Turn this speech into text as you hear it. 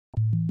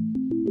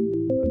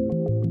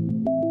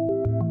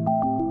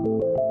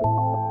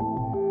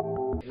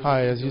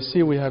Hi, as you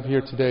see, we have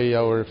here today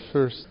our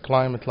first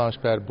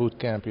ClimateLaunchpad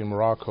bootcamp in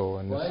Morocco,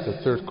 and it's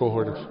the third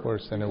cohort, of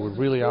course, and we're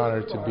really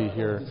honored to be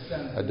here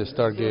at the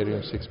StartGate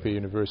UM6P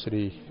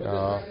University,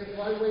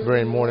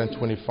 bringing more than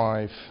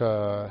 25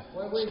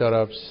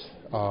 startups,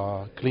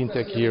 clean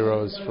tech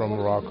heroes from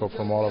Morocco,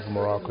 from all over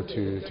Morocco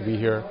to be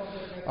here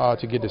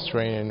to get this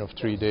training of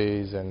 3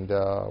 days, and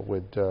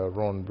with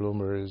Ron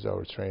Bloomer is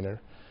our trainer.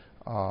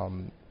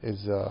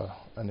 Is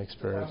an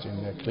expert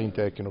in clean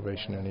tech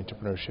innovation and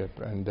entrepreneurship,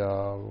 and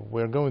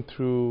we're going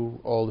through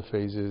all the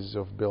phases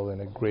of building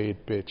a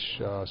great pitch,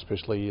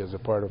 especially as a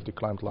part of the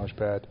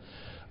ClimateLaunchpad,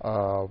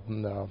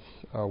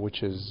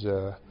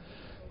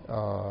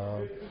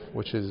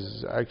 which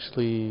is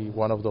actually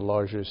one of the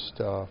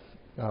largest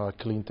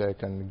clean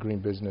tech and green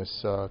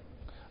business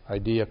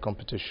idea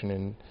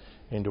competition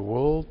in the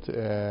world,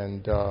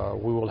 and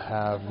we will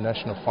have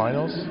national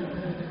finals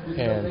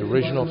and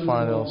regional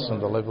finals on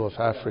the level of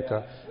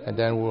Africa, and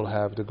then we will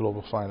have the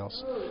global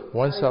finals.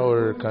 Once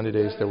our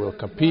candidates that will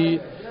compete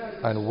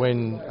and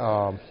win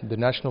the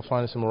national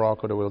finals in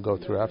Morocco, they will go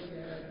through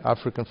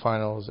African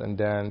finals, and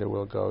then they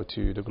will go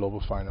to the global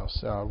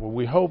finals.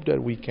 We hope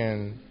that we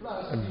can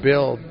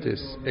build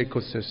this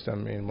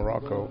ecosystem in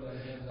Morocco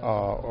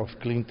of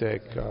clean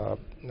tech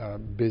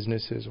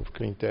businesses, of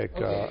clean tech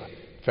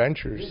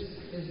ventures,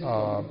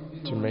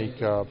 to make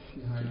the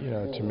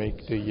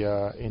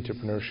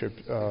entrepreneurship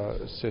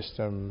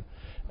system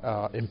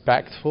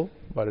impactful,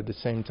 but at the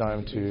same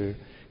time to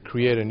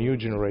create a new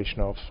generation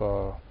of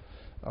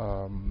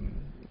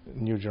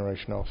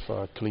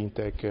clean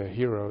tech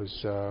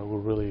heroes who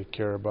really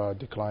care about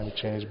the climate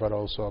change, but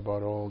also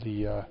about all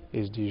the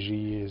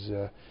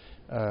SDGs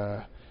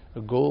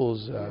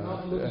goals,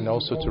 and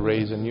also to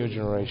raise a new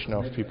generation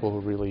of people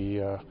who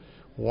really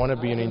want to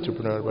be an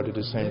entrepreneur, but at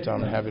the same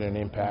time having an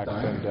impact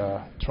and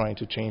trying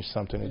to change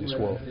something in this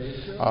world.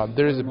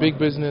 There is a big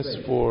business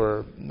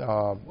for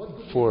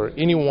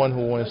anyone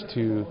who wants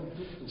to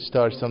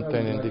start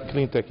something in the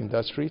clean tech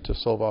industry to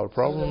solve our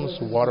problems: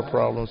 water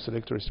problems,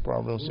 electricity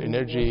problems,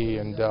 energy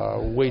and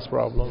waste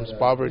problems,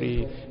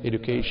 poverty,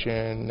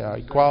 education,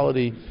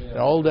 equality, and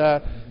all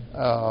that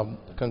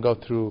can go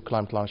through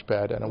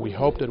ClimateLaunchpad, and we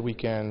hope that we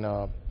can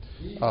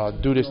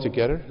do this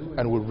together.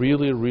 And we're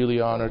really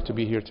honored to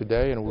be here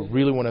today, and we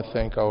really want to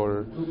thank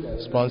our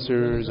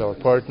sponsors, our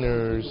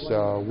partners,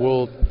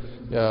 world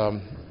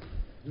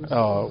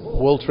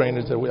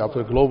trainers that we have,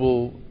 the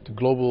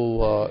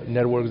global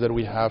networks that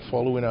we have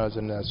following us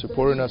and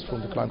supporting us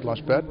from the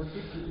ClimateLaunchpad.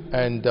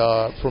 And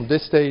from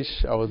this stage,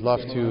 I would love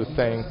to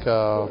thank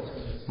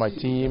my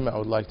team. I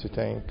would like to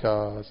thank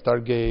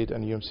StartGate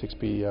and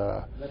UM6P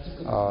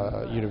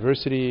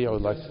University. I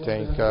would like to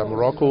thank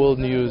Morocco World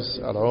News,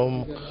 Al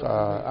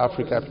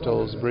Afri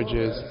Capitals,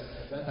 Bridges,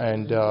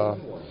 and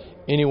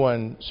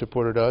anyone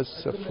supported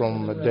us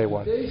from day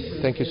one.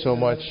 Thank you so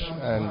much,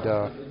 and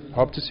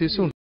hope to see you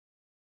soon.